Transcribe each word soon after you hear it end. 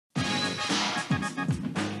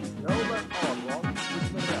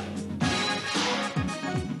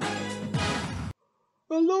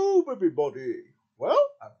Hello, everybody. Well,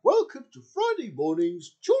 and welcome to Friday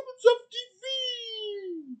morning's Children's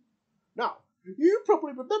FTV. Now, you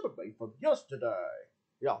probably remember me from yesterday.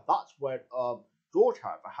 Yeah, that's when George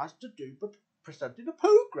Harper has to do presenting the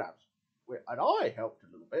programs, and I helped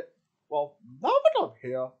a little bit. Well, now that I'm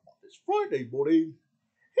here on this Friday morning,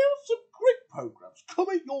 here's some great programs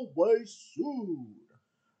coming your way soon.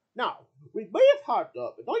 Now, we may have had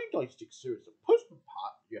the 1996 series of Postman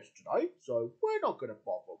Pat yesterday, so we're not going to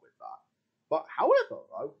bother with that. But however,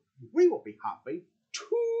 though, we will be having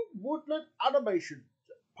two Woodland animation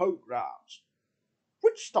programs,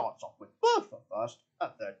 which starts off with Bertha first,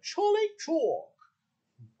 and then Charlie Chalk.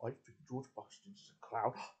 I think George Buxton is a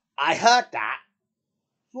clown. I heard that.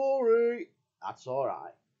 Sorry. That's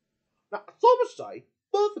alright. Now, as I was saying,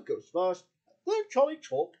 Bertha goes first, and then Charlie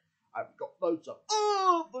Chalk, and we've got loads of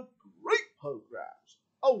other great programs.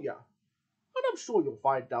 Oh yeah, and I'm sure you'll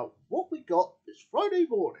find out what we got this Friday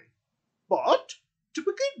morning. But, to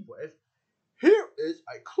begin with, here is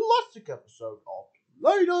a classic episode of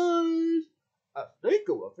Ladies as they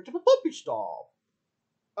go over to the puppy stall.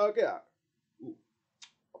 Again. Ooh,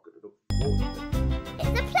 I'm gonna look forward to it.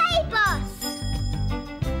 It's the play bus!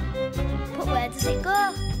 But where does it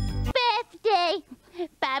go? Birthday!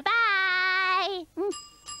 Bye-bye!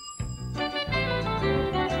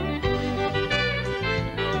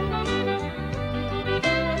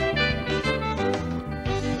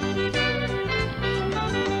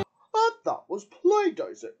 And that was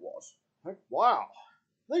Playdays it was. And wow,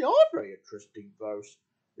 they are very interesting those.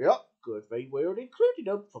 Yep, good thing we're including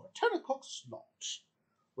them from a 10 o'clock slot,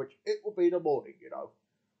 which it will be in the morning, you know.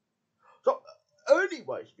 So,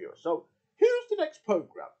 anyways, viewers, so here's the next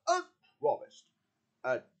program, as promised.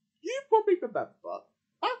 And you probably remember,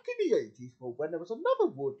 back in the 80s, when there was another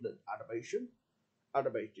Woodland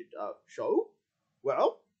animated show.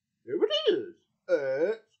 Well, here it is.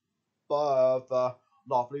 It's Bertha,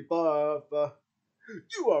 lovely Bertha.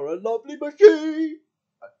 You are a lovely machine.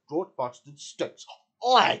 And George Buxton stinks.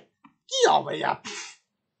 Oi, get over here.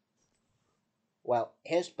 Well,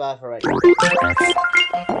 here's Bertha right now.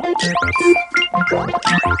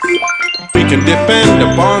 We can depend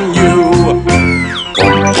upon you.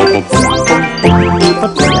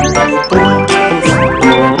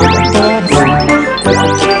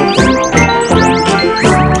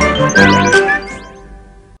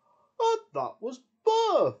 And that was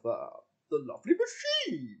Bertha, the lovely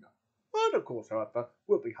machine. And of course, however,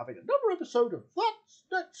 we'll be having another episode of that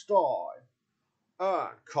next time.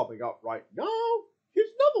 And coming up right now, here's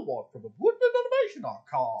another one from the Woodland Animation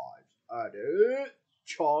Archives. And it's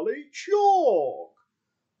Charlie Chalk,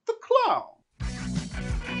 the clown.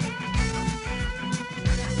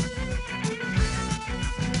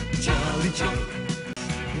 Charlie Chalk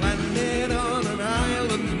landed on an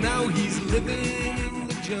island, now he's living in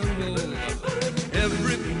the jungle.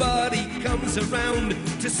 Everybody comes around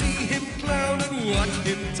to see him clown and watch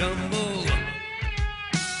him tumble.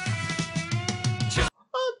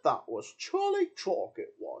 And that was Charlie Chalk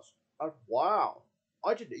it was. And wow,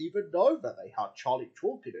 I didn't even know that they had Charlie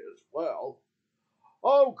Chalk in it as well.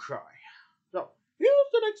 Okay, so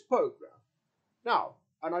here's the next program. Now,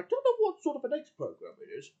 and I don't know what sort of a next program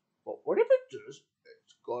it is, but whatever it is,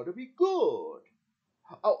 it's going to be good.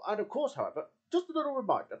 Oh, and of course, however, just a little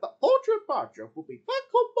reminder that Portrait Badger will be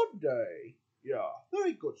back on Monday. Yeah,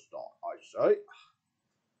 very good start, I say.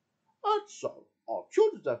 And so, on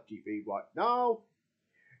Children's FTV right now,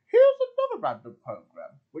 here's another random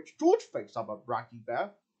program, which George thinks I'm a raggy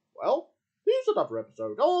bear. Well, here's another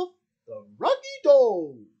episode of The Raggy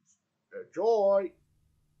Dolls. Enjoy!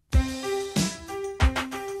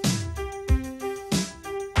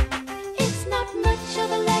 It's not much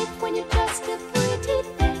of a life when you're just a pretty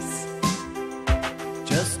face.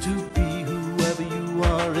 Just to be whoever you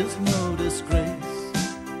are is no disgrace.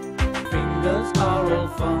 Fingers are all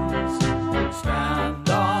thumbs. Stand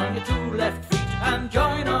on your two left feet and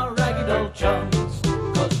join our raggy doll chums.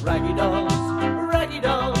 'Cause raggy dolls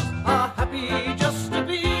are happy just to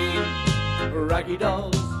be raggy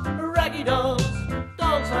dolls,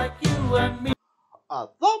 dolls like you and me. And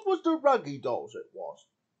that was the Raggy Dolls it was.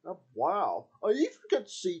 And wow, I even get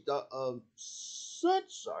to see that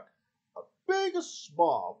Sunsack a biggest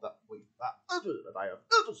smile that I have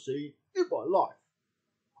ever seen in my life.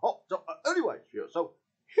 Oh, so anyways, so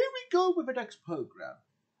here we go with the next program,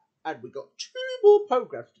 and we got two more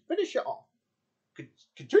programs to finish it off.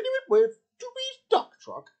 Continuing with Dewey's Duck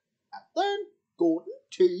Truck, and then Gordon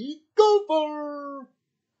T. Gopher,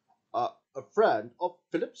 a friend of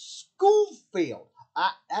Philip Schofield.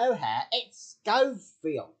 No-Hare, it's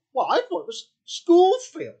Schofield. Well, I thought it was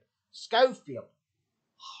Schofield. Schofield.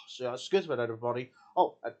 So, excuse me, everybody.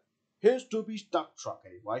 Oh, and here's Doobie's duck truck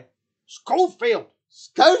anyway. Schofield!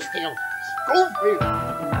 Schofield! Schofield!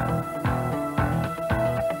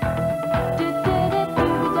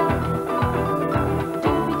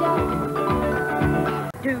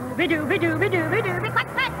 Dooby dooby dooby dooby dooby quack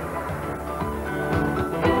quack.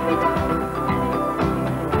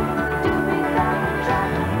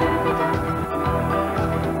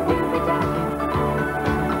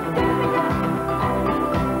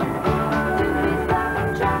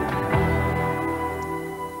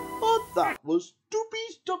 And that was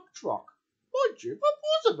Doobie's duck truck. Mind you, that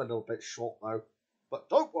was a little bit short though. But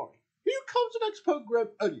don't worry, here comes the next program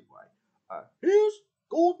anyway. And here's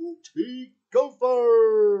Gordon T.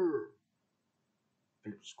 Gopher.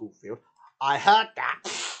 Philip Schofield. I heard that.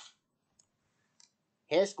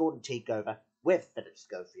 Here's Gordon T. Gopher with Philip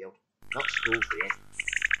Schofield, not Schofield.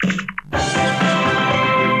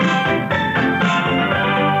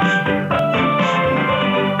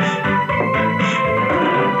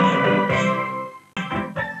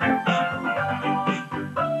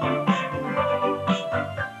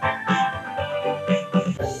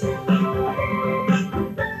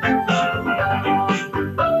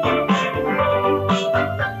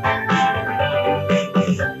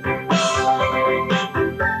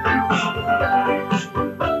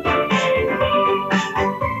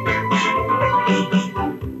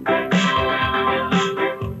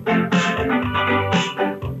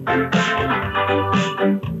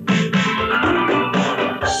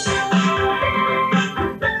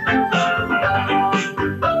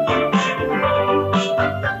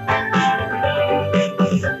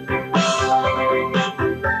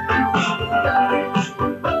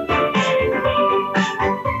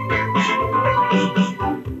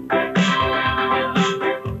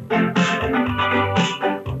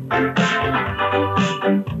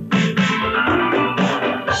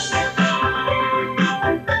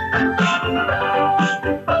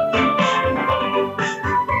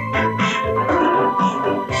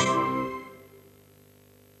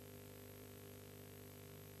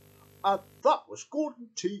 And that was Gordon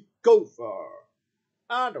T. Gopher.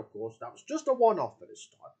 And of course, that was just a one-off for this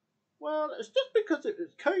time. Well, it's just because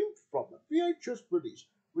it came from a VHS release,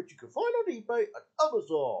 which you can find on eBay and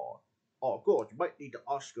Amazon. Oh god, you might need to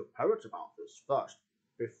ask your parents about this first,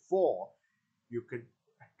 before you can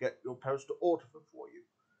get your parents to order them for you.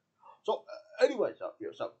 So, anyways,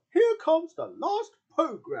 so here comes the last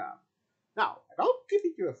program. Now, and I'm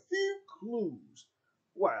giving you a few clues.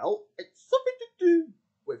 Well, it's something to do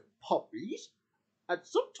with puppies, and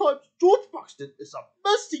sometimes George Buxton is a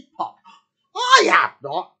messy pup. I have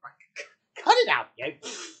not. Cut it out, you.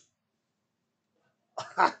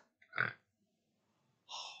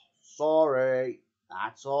 Sorry,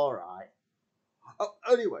 that's alright.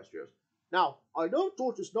 Anyways, viewers, now, I know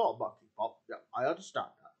George is not a monkey pup. Yeah, I understand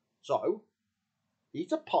that. So,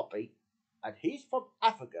 he's a puppy, and he's from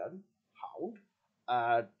African Hound,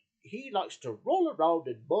 and he likes to roll around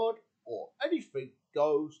in mud or anything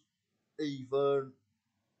goes, even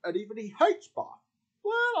he hates bath.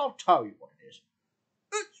 Well, I'll tell you what it is.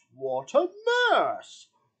 It's what a mess!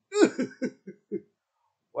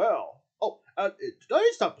 Well, oh, and in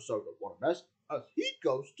today's episode of What a Mess, as he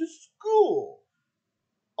goes to school.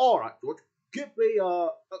 Alright, George, give me a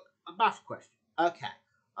math question. Okay,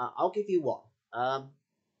 I'll give you one.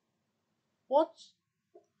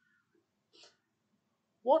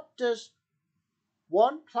 What does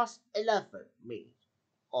 1 plus 11 mean?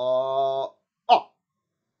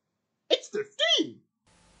 It's 15!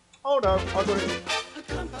 Oh no, I got it. A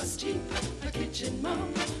compost heap, a kitchen mop,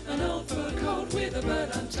 an old fur coat with a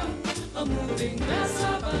bird on top, a moving mess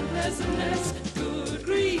of unpleasantness. Good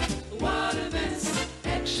grief, what a mess!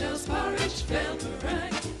 Eggshells, porridge, felt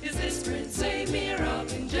meringue. Is this Prince Amir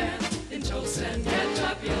up in jam? In toast and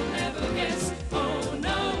ketchup, you'll never guess. Oh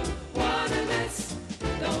no, what a mess!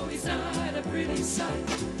 Though he's not a pretty sight,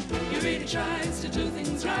 he really tries to do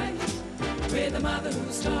things right. With a mother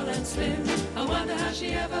who's tall and slim, I wonder how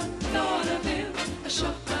she ever thought of him. A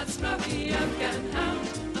short-haired, scruffy Afghan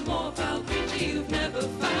hound, a more foul creature you've never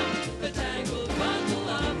found. A tangled bundle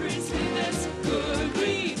of bristliness. Good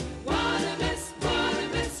grief, what a mess, what a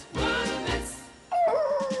mess, what a mess,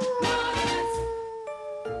 what a mess.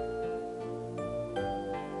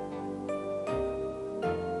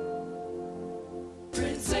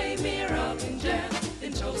 Prince Amir up in jam,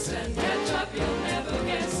 in toast and ketchup, you'll never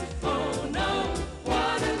guess. Oh no,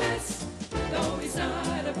 what a mess! Though he's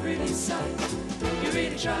not a pretty sight, he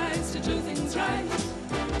really tries to do things right.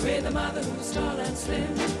 With a mother who's tall and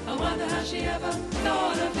slim, I wonder how she ever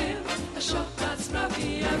thought of him. A short-haired,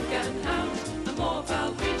 scruffy Afghan hound, a more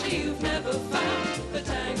foul creature you've never found. A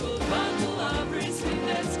tangled bundle of bristles.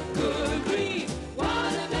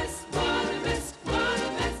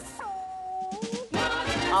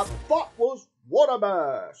 that was What a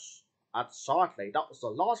Mess. And sadly, that was the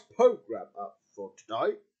last program for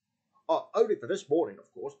today. Only for this morning,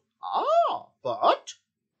 of course. But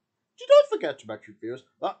did I forget to mention, viewers,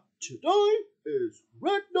 that today is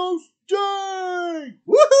Red Nose Day!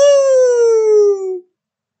 Woohoo!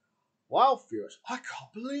 Wow, viewers, I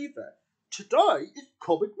can't believe it. Today is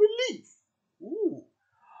Comic Relief. Ooh.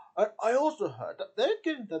 And I also heard that they're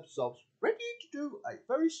getting themselves ready to do a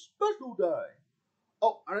very special day.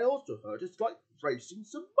 Oh, and I also heard it's like raising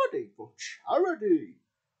some money for charity.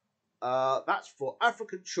 That's for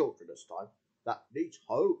African children this time that need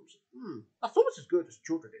homes. That's almost as good as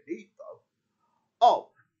children in need, though.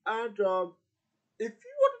 Oh, and if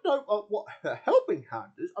you want to know what a helping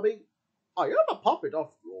hand is, I mean, I am a puppet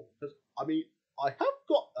after all, because I have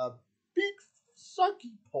got big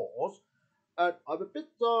saggy paws, and I'm a bit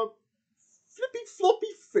flippy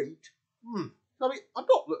floppy feet. I mean, I'm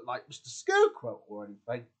not looking like Mr. Scarecrow or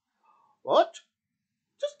anything. But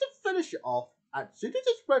just to finish it off, and since it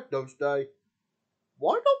is Red Nose Day,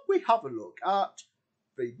 why don't we have a look at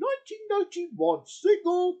the 1991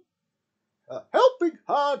 single A Helping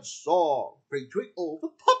Hand Song, featuring all the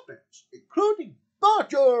puppets, including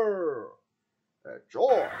Badger.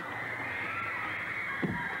 Enjoy.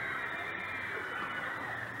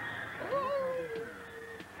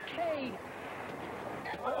 Hey!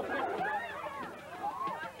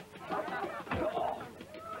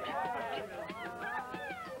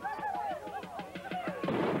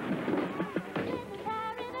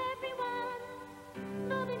 Carrying everyone,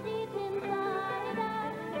 moving deep inside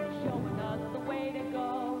us. Showing us the way to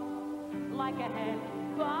go, like a head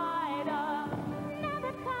spider. Now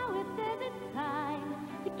that's how it says it's time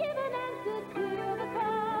to give an answer to the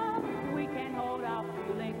call. We can hold our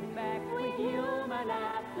feelings back, we're human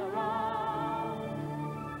after all.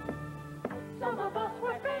 Some of us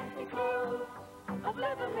wear fancy clothes, of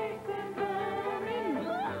leather made and burning.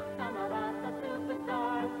 Some of us are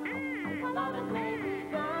superstars, others may be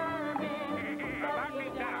burning.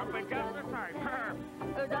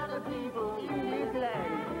 There's other people in this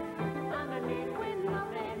land, underneath with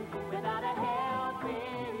nothing, without a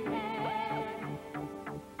helping hand.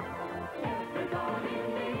 Everybody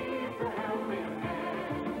needs a helping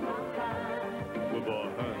hand sometimes.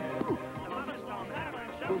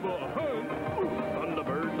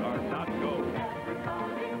 Thunderbirds are not go.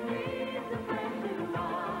 Everybody needs a friend to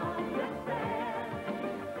understand.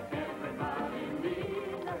 Everybody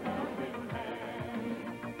needs a helping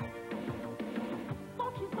hand.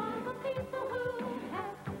 Won't you find the people who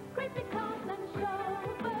have great big cars and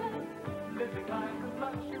chauffeurs? Living life of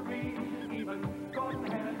luxury, even golden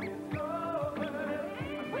hair is over.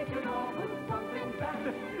 We can all put something back,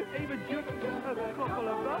 even just a couple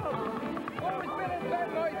of those. Oh, it's been a bad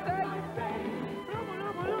night,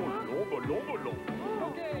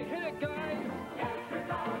 Okay, hit it, guys.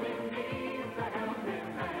 Everybody needs a helping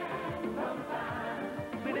hand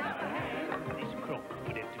sometimes. Without a hand, this crop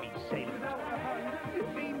would have to be sailed. Without a hand,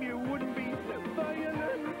 Emu wouldn't be so violent.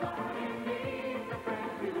 Everybody needs a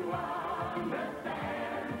friend to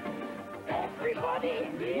understand. Everybody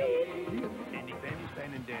needs. Dandy Fanny's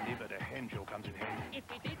fine and dandy, but a hand show comes in handy. If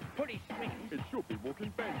it is pretty sweet. It should be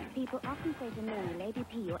walking bandit. People often say to me, Lady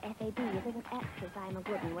P or FAB is as an actress I'm a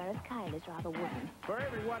wooden, whereas Kyle is rather wooden. For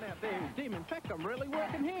everyone out there who's dim, in fact, I'm really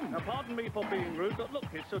working him. Now, pardon me for being rude, but look,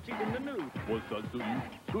 it's Sooty in the nude. What's that, Sooty?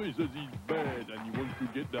 Sooty says he's bad and he wants to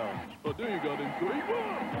get down. Oh, there you got him, Sooty.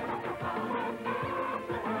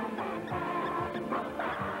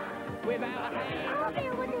 Without a hand. Oh,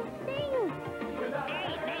 there was a thing.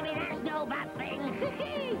 Hey, maybe there's no bad thing.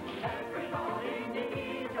 Everybody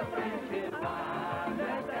needs a friend to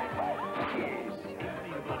understand. Yes,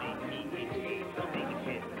 everybody needs a big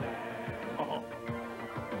head. Oh.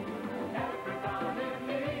 Everybody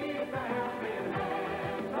needs a helping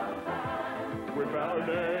hand sometimes. Without an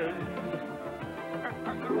end.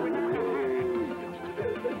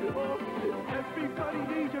 Everybody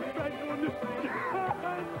needs a friend to understand.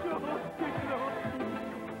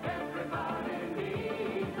 Everybody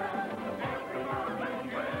needs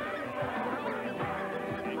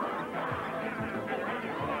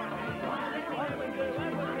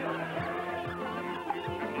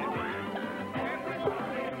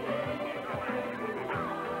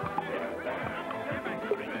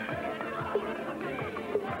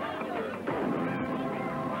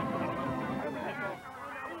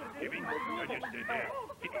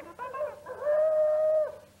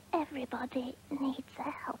Everybody needs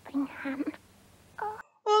a helping hand.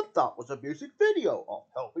 And that was a music video of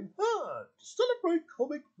Helping Hand to celebrate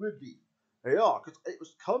Comic Relief. Yeah,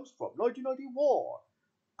 because comes from 1991,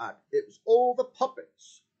 and it was all the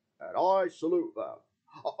puppets, and I salute them.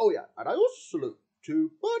 Oh yeah, and I also salute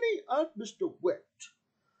to Bernie and Mr. Witt.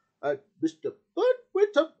 Mr.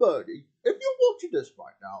 Witt and Bernie, if you're watching this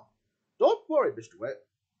right now, don't worry, Mr. Witt.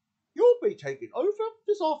 You'll be taking over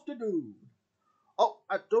this afternoon. Oh,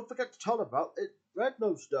 and don't forget to tell them about it Red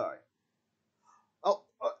Nose Day. Oh,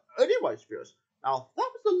 anyways, viewers, now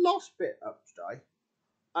that was the last bit of today.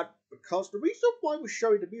 And because the reason why we're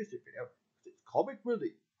showing the music video is it's comic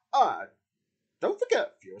relief. And don't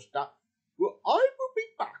forget, viewers, that I will be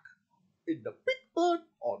back in the Big Bird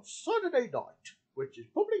on Saturday night, which is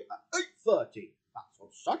probably at 8:30. That's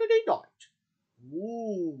on Saturday night.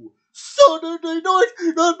 Ooh, Saturday night!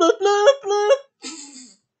 Blah, blah, blah, blah.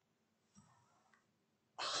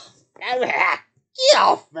 Get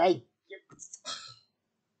off me!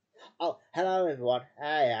 Oh, hello everyone.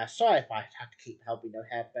 Sorry if I had to keep helping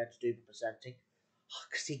No-Hare to do the presenting,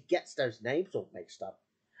 because he gets those names all mixed up.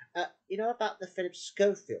 You know about the Philip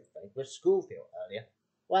Schofield thing with Schofield earlier?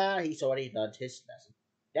 Well, he's already learned his lesson.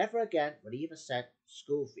 Never again will he even said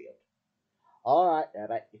Schofield. Alright, there,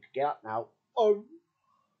 mate, you can get up now. Oh,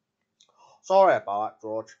 sorry about that,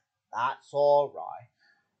 George. That's alright.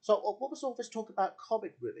 So, what was all this talk about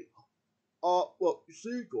comic relief? Well, you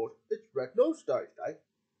see, George, it's Red Nose Day today.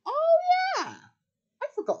 Oh, yeah! I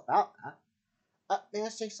forgot about that. May I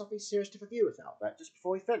say something serious to the viewers out there just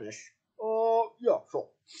before we finish? Yeah, sure.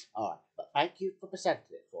 Alright, but thank you for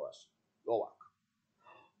presenting it for us. You're welcome.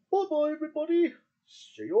 Bye-bye, everybody.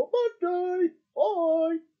 See you on Monday.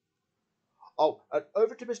 Bye. Oh, and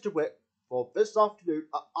over to Mr. Witt for this afternoon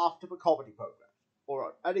after the comedy program.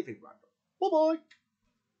 Or anything random. Bye-bye.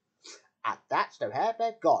 And that's No-Hare,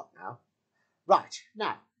 they're gone now. Right,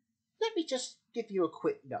 now, let me just give you a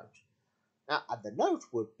quick note. Now, and the note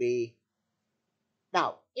would be,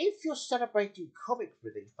 now, if you're celebrating comic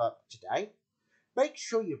relief today, make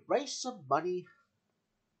sure you raise some money.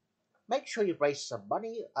 Make sure you raise some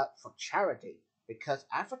money for charity, because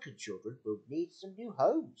African children will need some new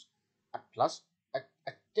homes. And plus,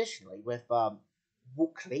 additionally, with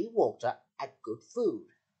clean water and good food.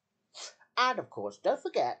 And of course, don't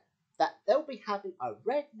forget that they'll be having a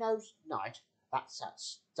Red Nose Night that's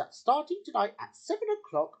starting tonight at 7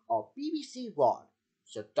 o'clock on BBC One.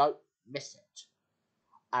 So don't miss it.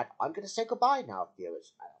 And I'm going to say goodbye now,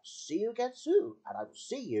 viewers. And I'll see you again soon. And I will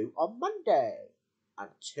see you on Monday.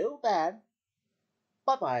 Until then,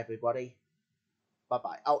 bye-bye, everybody.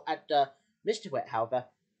 Bye-bye. Oh, and Mr. Witt, however,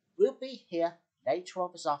 will be here later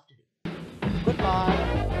on this afternoon.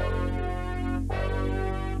 Goodbye.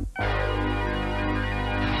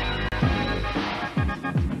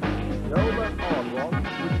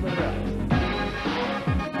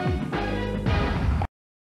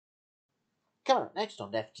 Coming up next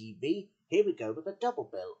on FTV, here we go with a double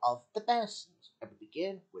bill of The Bearsons, and we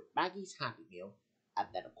begin with Maggie's Happy Meal, and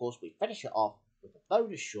then of course we finish it off with a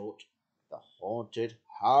bonus short, The Haunted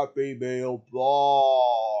Happy Meal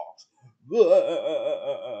Box.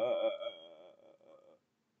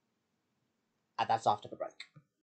 And that's after the break.